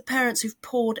 These are parents who've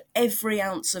poured every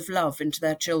ounce of love into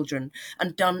their children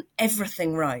and done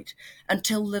everything right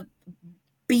until the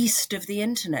beast of the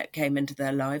internet came into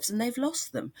their lives and they've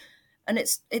lost them. And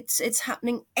it's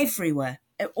happening everywhere,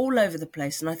 all over the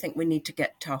place. And I think we need to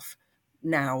get tough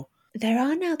now. There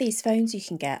are now these phones you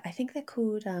can get. I think they're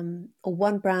called, or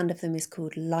one brand of them is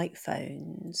called light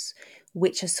phones,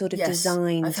 which are sort of Yes,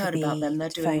 designed I've to heard about them. be They're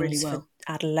doing really phones for well.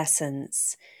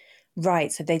 adolescents. Right.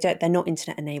 So they're not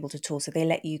internet enabled at all. So they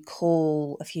let you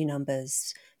call a few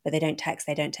numbers, but they don't text,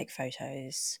 they don't take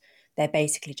photos. They're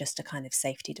basically just a kind of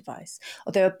safety device.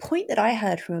 Although a point that I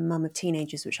heard from a mum of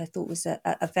teenagers, which I thought was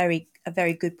a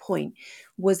very good point,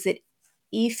 was that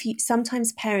if you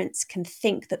sometimes parents can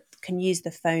think that can use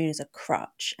the phone as a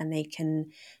crutch and they can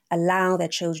allow their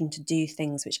children to do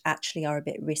things which actually are a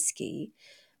bit risky,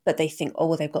 but they think, oh,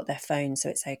 well, they've got their phone, so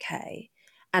it's okay.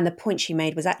 And the point she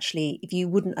made was actually, if you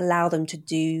wouldn't allow them to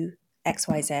do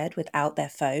XYZ without their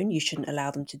phone, you shouldn't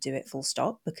allow them to do it full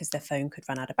stop, because their phone could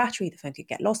run out of battery, the phone could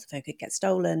get lost, the phone could get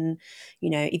stolen.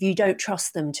 If you don't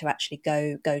trust them to actually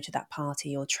go to that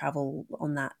party or travel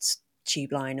on that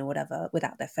tube line or whatever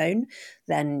without their phone,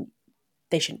 then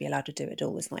they shouldn't be allowed to do it at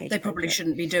all. It's not age They probably appropriate.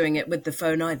 shouldn't be doing it with the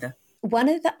phone either. One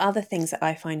of the other things that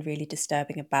I find really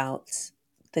disturbing about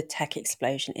the tech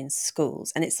explosion in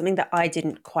schools, and it's something that I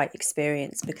didn't quite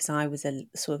experience because I was a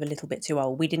sort of a little bit too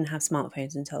old. We didn't have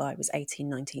smartphones until I was 18,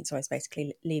 19, so I was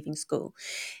basically leaving school,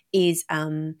 is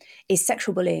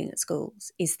sexual bullying at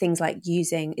schools, is things like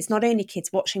it's not only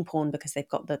kids watching porn because they've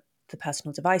got the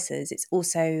personal devices, it's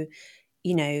also,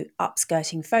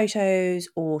 upskirting photos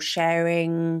or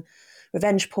sharing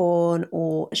revenge porn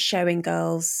or showing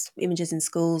girls images in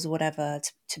schools or whatever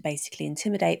to basically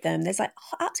intimidate them. There's like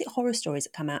absolute horror stories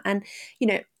that come out. And,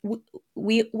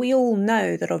 we all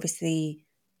know that obviously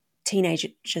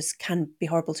teenagers can be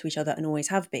horrible to each other and always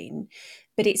have been.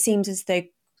 But it seems as though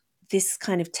this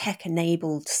kind of tech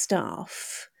enabled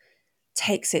stuff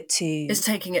takes it to It's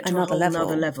taking it to a another whole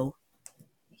nother level. level.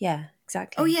 Yeah, Oh,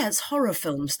 exactly. yeah, it's horror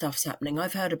film stuff's happening.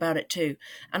 I've heard about it too.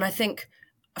 And I think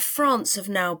France have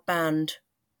now banned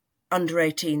under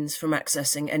 18s from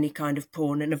accessing any kind of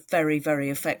porn in a very, very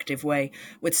effective way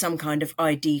with some kind of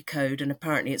ID code. And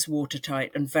apparently it's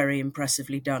watertight and very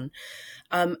impressively done.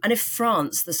 And if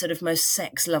France, the sort of most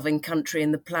sex-loving country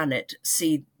in the planet,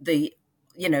 see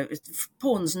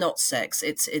porn's not sex,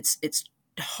 it's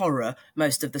horror,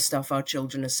 most of the stuff our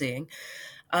children are seeing.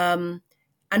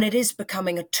 And it is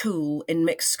becoming a tool in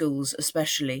mixed schools,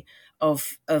 especially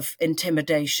of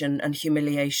intimidation and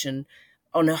humiliation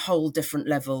on a whole different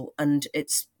level. And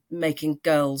it's making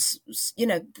girls,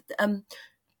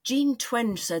 Jean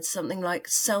Twenge said something like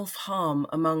self-harm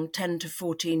among 10 to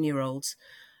 14-year-olds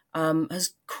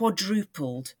has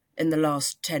quadrupled in the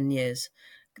last 10 years.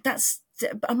 That's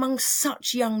among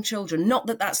such young children. Not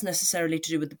that that's necessarily to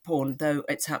do with the porn, though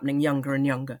it's happening younger and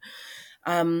younger.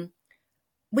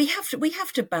 We have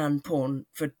to ban porn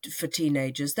for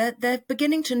teenagers. They're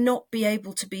beginning to not be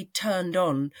able to be turned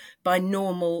on by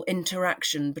normal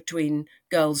interaction between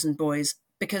girls and boys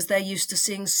because they're used to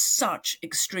seeing such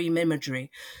extreme imagery.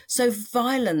 So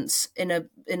violence in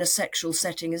a sexual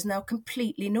setting is now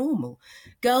completely normal.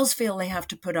 Girls feel they have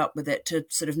to put up with it to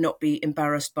sort of not be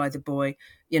embarrassed by the boy,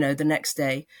 the next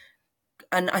day.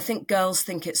 And I think girls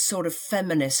think it's sort of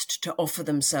feminist to offer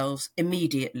themselves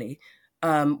immediately,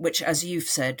 which, as you've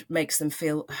said, makes them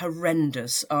feel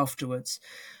horrendous afterwards.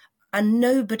 And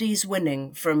nobody's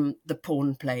winning from the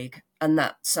porn plague. And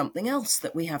that's something else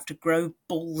that we have to grow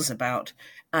balls about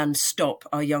and stop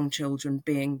our young children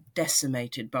being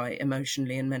decimated by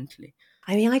emotionally and mentally.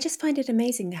 I mean, I just find it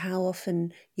amazing how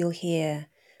often you'll hear,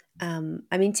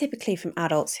 typically from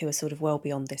adults who are sort of well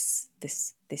beyond this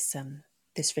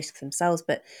risk themselves,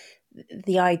 but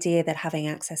the idea that having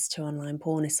access to online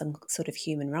porn is some sort of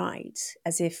human right,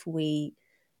 as if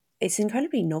it's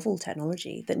incredibly novel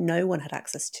technology that no one had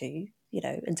access to,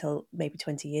 until maybe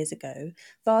 20 years ago.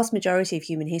 Vast majority of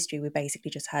human history, we basically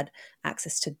just had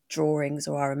access to drawings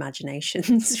or our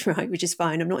imaginations, right? Which is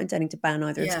fine. I'm not intending to ban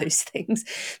either of those things,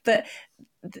 but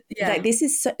like this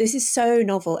is so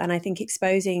novel, and I think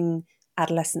exposing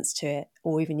adolescents to it,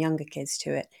 or even younger kids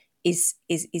to it, is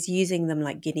using them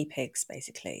like guinea pigs,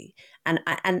 basically. And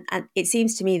it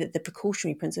seems to me that the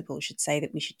precautionary principle should say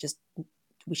that we should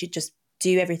just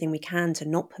do everything we can to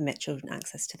not permit children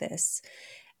access to this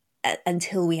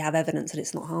until we have evidence that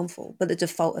it's not harmful. But the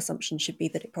default assumption should be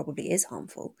that it probably is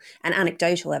harmful. And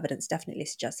anecdotal evidence definitely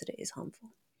suggests that it is harmful.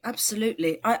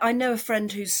 Absolutely. I know a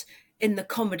friend who's in the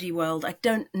comedy world. I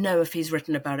don't know if he's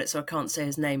written about it, so I can't say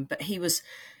his name, but he was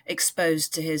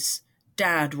exposed to his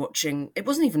dad watching, it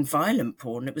wasn't even violent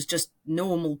porn, it was just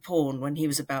normal porn when he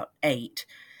was about 8.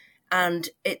 And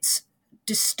it's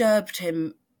disturbed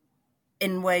him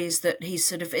in ways that he's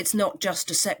sort of, it's not just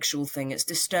a sexual thing, it's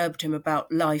disturbed him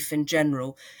about life in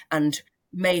general and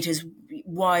made his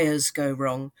wires go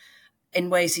wrong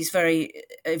in ways he's very,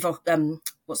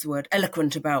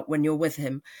 eloquent about when you're with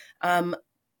him.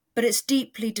 But it's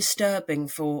deeply disturbing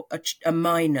for a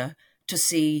minor to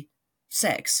see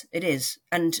sex. It is.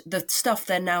 And the stuff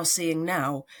they're now seeing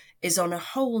now is on a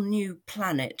whole new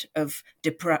planet of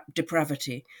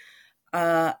depravity.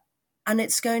 And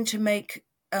it's going to make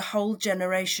a whole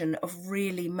generation of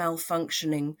really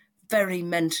malfunctioning, very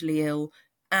mentally ill,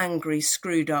 angry,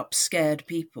 screwed up, scared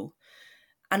people.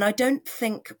 And I don't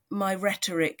think my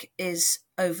rhetoric is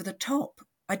over the top.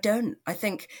 I don't. I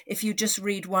think if you just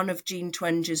read one of Jean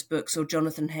Twenge's books or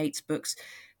Jonathan Haidt's books,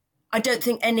 I don't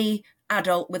think any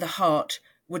adult with a heart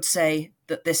would say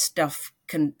that this stuff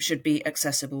should be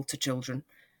accessible to children.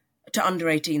 To under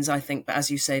 18s, I think, but as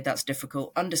you say, that's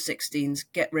difficult. Under 16s,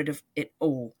 get rid of it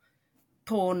all.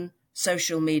 Porn,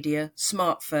 social media,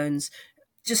 smartphones,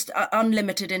 just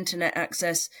unlimited internet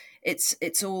access.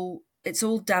 It's all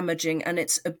damaging, and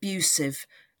it's abusive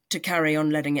to carry on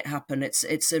letting it happen.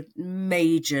 It's a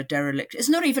major dereliction. It's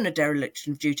not even a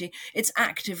dereliction of duty. It's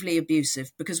actively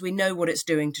abusive because we know what it's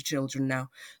doing to children now.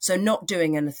 So not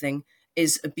doing anything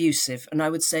is abusive. And I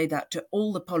would say that to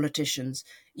all the politicians.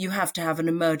 You have to have an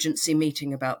emergency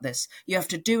meeting about this. You have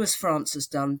to do as France has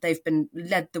done. They've been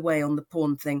led the way on the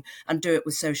porn thing, and do it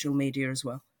with social media as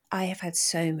well. I have had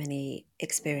so many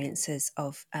experiences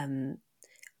of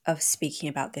speaking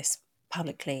about this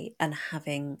publicly and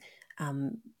having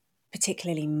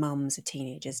particularly mums of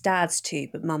teenagers, dads too,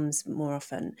 but mums more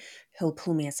often, who'll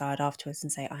pull me aside afterwards and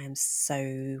say, I am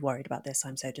so worried about this.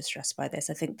 I'm so distressed by this.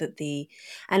 I think that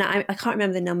and I can't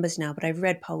remember the numbers now, but I've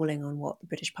read polling on what the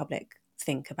British public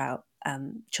think about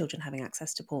children having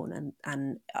access to porn.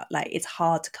 And like, it's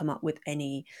hard to come up with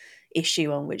any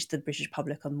issue on which the British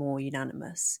public are more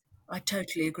unanimous. I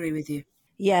totally agree with you.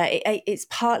 Yeah, it's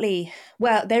partly,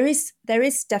 well, there is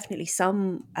definitely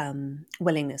some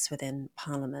willingness within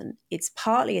Parliament. It's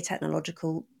partly a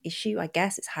technological issue, I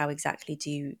guess. It's how exactly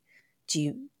do you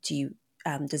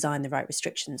design the right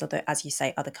restrictions? Although, as you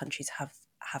say, other countries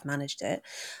have managed it.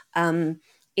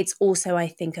 It's also, I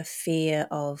think, a fear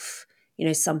of,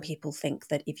 some people think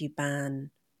that if you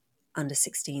ban under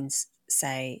 16s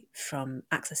say, from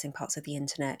accessing parts of the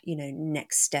internet,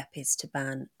 next step is to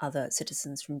ban adult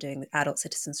citizens from doing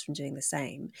the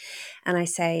same. And I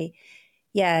say,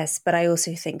 yes, but I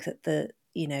also think that the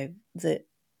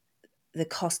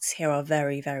costs here are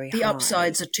very, very The high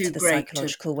upsides are too to the great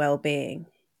psychological well-being.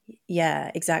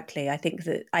 Yeah, exactly. I think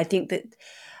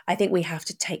we have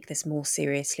to take this more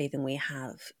seriously than we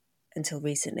have until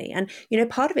recently. And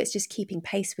part of it's just keeping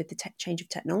pace with the change of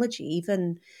technology.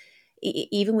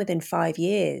 Even within 5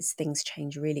 years, things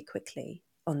change really quickly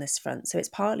on this front. So it's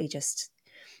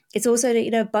also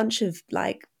a bunch of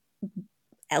like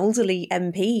elderly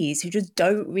MPs who just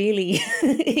don't really,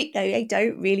 they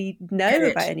don't really get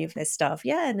know about it. any of this stuff.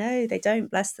 Yeah, no, they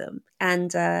don't, bless them.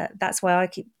 And that's why I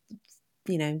keep,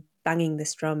 banging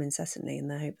this drum incessantly in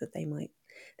the hope that they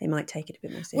might take it a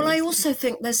bit more Well, I seriously. also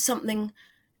think there's something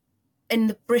in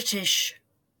the British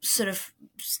sort of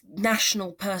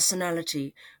national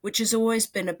personality, which has always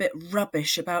been a bit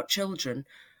rubbish about children,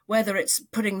 whether it's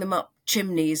putting them up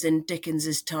chimneys in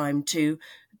Dickens's time to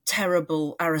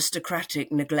terrible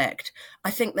aristocratic neglect.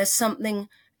 I think there's something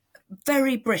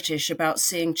very British about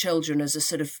seeing children as a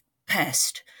sort of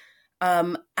pest.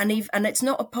 And it's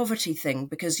not a poverty thing,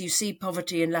 because you see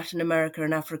poverty in Latin America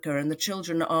and Africa, and the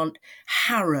children aren't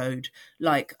harrowed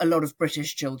like a lot of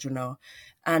British children are.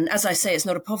 And as I say, it's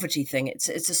not a poverty thing. It's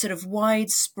a sort of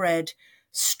widespread,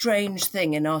 strange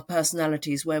thing in our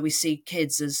personalities where we see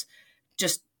kids as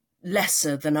just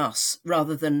lesser than us,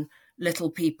 rather than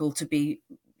little people to be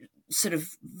sort of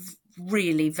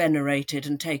really venerated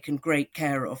and taken great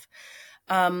care of.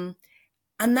 And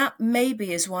that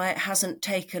maybe is why it hasn't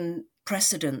taken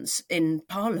precedence in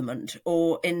Parliament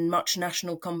or in much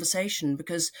national conversation,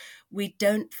 because we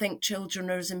don't think children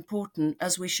are as important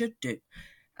as we should do.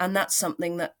 And that's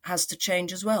something that has to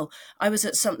change as well. I was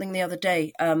at something the other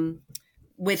day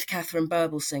with Catherine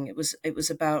Birbalsingh. It was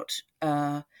about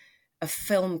a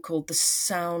film called The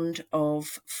Sound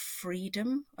of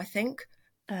Freedom, I think.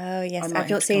 Oh, I yes. might I've have not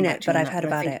to come seen back it, to you but on I've that, heard but I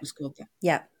about think it it. was called that.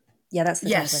 Yeah. Yeah, that's the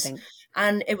title, I Yes. think.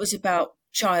 And it was about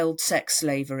child sex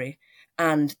slavery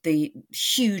and the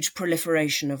huge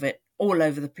proliferation of it all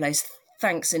over the place,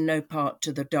 thanks in no part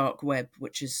to the dark web,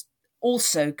 which is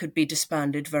also could be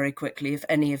disbanded very quickly if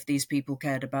any of these people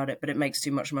cared about it, but it makes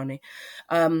too much money.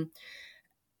 And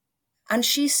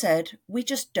she said, we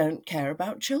just don't care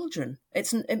about children.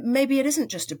 Maybe it isn't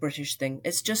just a British thing.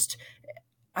 It's just,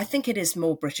 I think it is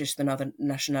more British than other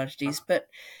nationalities, but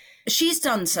she's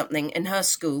done something in her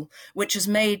school which has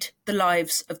made the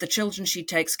lives of the children she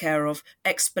takes care of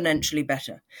exponentially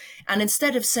better. And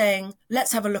instead of saying,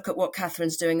 let's have a look at what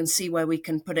Catherine's doing and see where we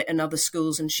can put it in other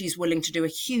schools, and she's willing to do a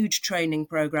huge training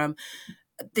program,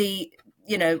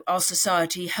 our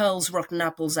society hurls rotten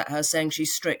apples at her, saying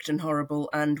she's strict and horrible,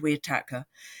 and we attack her.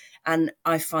 And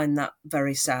I find that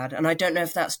very sad. And I don't know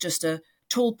if that's just a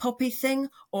tall poppy thing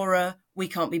or a we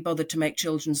can't be bothered to make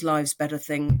children's lives better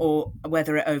thing, or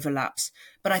whether it overlaps.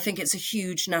 But I think it's a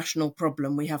huge national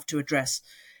problem we have to address.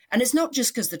 And it's not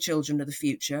just because the children are the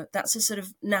future. That's a sort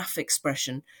of naff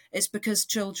expression. It's because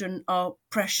children are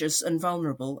precious and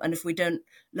vulnerable. And if we don't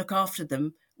look after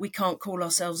them, we can't call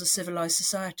ourselves a civilized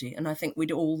society. And I think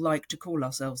we'd all like to call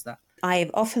ourselves that.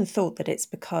 I've often thought that it's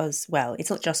because, well, it's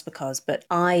not just because, but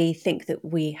I think that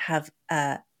we have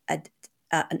an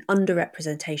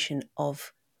underrepresentation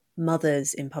of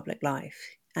mothers in public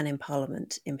life and in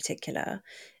Parliament in particular,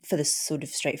 for the sort of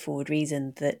straightforward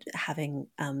reason that having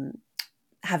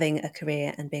a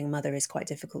career and being a mother is quite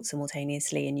difficult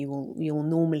simultaneously, and you'll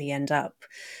normally end up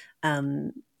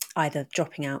either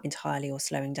dropping out entirely or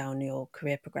slowing down your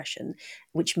career progression,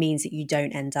 which means that you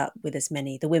don't end up with as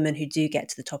many. The women who do get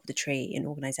to the top of the tree in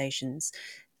organisations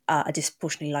are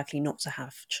disproportionately likely not to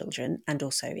have children, and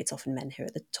also it's often men who are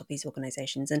at the top of these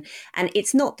organisations. And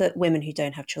it's not that women who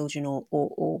don't have children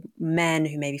or men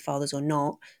who may be fathers or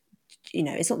not,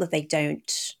 it's not that they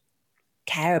don't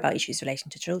care about issues relating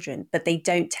to children, but they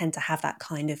don't tend to have that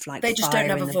kind of like They just don't fire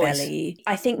have in a the voice. belly.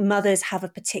 I think mothers have a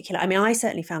particular, I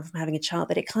certainly found from having a child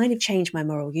that it kind of changed my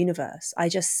moral universe. I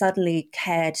just suddenly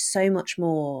cared so much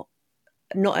more,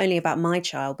 not only about my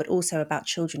child, but also about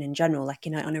children in general, like,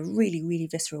 on a really, really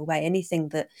visceral way. Anything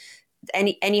that,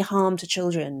 any harm to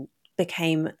children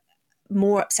became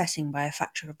more upsetting by a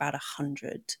factor of about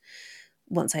 100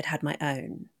 once I'd had my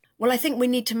own. Well, I think we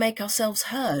need to make ourselves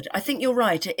heard. I think you're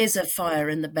right. It is a fire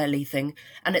in the belly thing.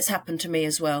 And it's happened to me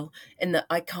as well, in that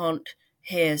I can't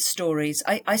hear stories.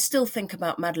 I still think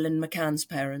about Madeleine McCann's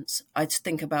parents. I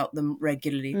think about them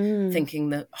regularly,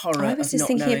 thinking the horror I was of just not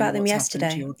thinking knowing about them what's happened to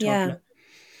yesterday. your Yeah. toddler.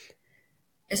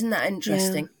 Isn't that Yeah.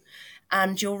 interesting?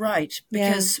 And you're right, Yeah.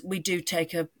 because we do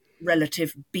take a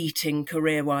relative beating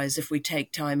career-wise if we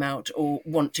take time out or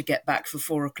want to get back for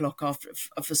 4 o'clock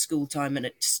for school time and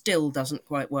it still doesn't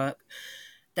quite work.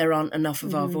 There aren't enough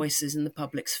of our voices in the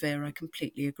public sphere. I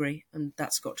completely agree, and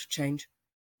that's got to change.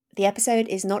 The episode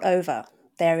is not over.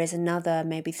 There is another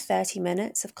maybe 30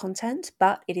 minutes of content,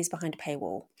 but it is behind a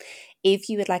paywall. If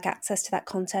you would like access to that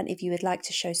content, if you would like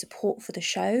to show support for the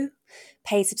show,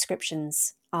 paid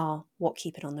subscriptions are what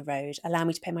keep it on the road. Allow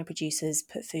me to pay my producers,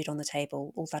 put food on the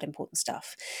table, all that important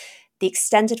stuff. The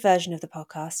extended version of the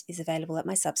podcast is available at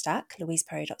my Substack,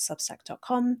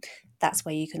 louiseperry.substack.com. That's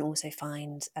where you can also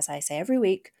find, as I say every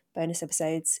week, bonus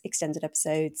episodes, extended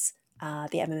episodes,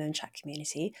 the MMM chat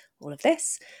community, all of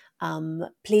this.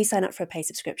 Please sign up for a paid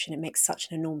subscription. It makes such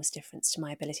an enormous difference to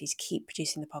my ability to keep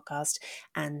producing the podcast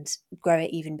and grow it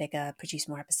even bigger, produce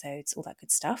more episodes, all that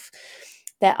good stuff.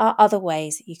 There are other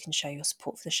ways that you can show your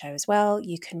support for the show as well.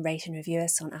 You can rate and review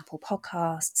us on Apple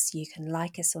Podcasts. You can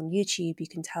like us on YouTube. You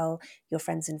can tell your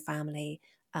friends and family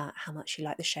how much you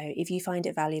like the show. If you find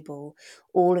it valuable,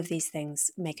 all of these things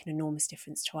make an enormous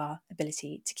difference to our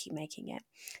ability to keep making it.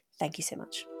 Thank you so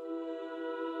much.